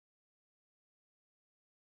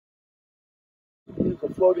use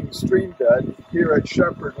a floating stream bed here at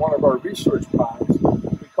Shepherd, one of our research ponds.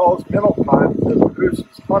 We call this minnow pond because it produces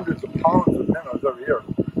hundreds of pounds of minnows every year.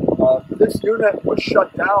 This unit was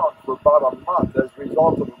shut down for about a month as a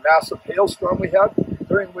result of a massive hailstorm we had,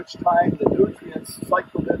 during which time the nutrients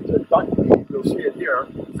cycled into duckweed. You'll see it here.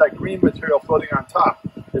 It's that green material floating on top.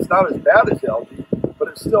 It's not as bad as algae, but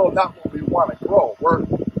it's still not what we want to grow. We're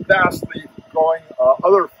vastly growing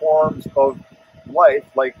other forms of life,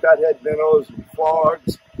 like fathead minnows and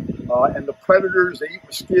frogs, and the predators that eat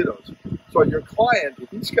mosquitoes. So your client,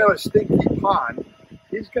 if he's got a stinky pond,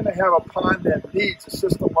 he's going to have a pond that needs a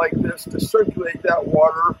system like this to circulate that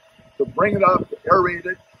water, to bring it up, to aerate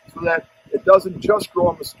it, so that it doesn't just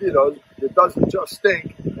grow mosquitoes, it doesn't just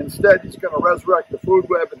stink. Instead, he's going to resurrect the food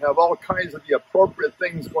web and have all kinds of the appropriate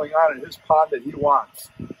things going on in his pond that he wants.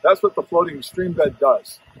 That's what the floating stream bed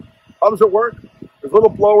does. How does it work? There's a little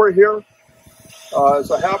blower here. It's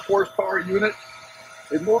a 1/2 horsepower unit.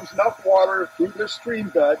 It moves enough water through this stream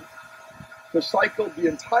bed to cycle the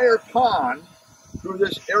entire pond through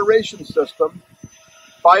this aeration system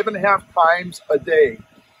 5.5 times a day.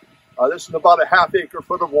 This is about a 1/2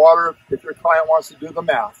 acre-foot of water if your client wants to do the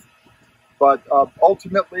math. But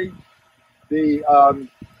ultimately, the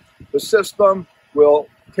system will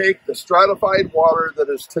take the stratified water that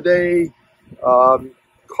is today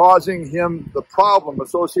causing him the problem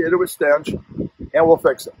associated with stench, and we'll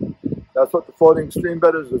fix it. That's what the floating stream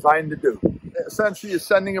bed is designed to do. Essentially, it's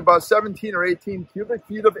sending about 17 or 18 cubic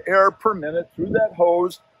feet of air per minute through that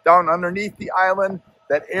hose down underneath the island.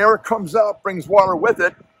 That air comes up, brings water with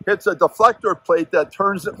it, hits a deflector plate that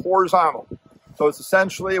turns it horizontal. So it's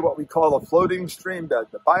essentially what we call a floating stream bed,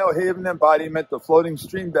 the BioHaven embodiment, the floating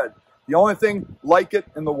stream bed. The only thing like it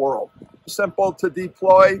in the world. Simple to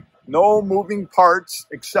deploy, no moving parts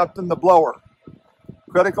except in the blower.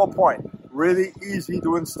 Critical point, really easy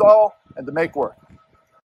to install and to make work.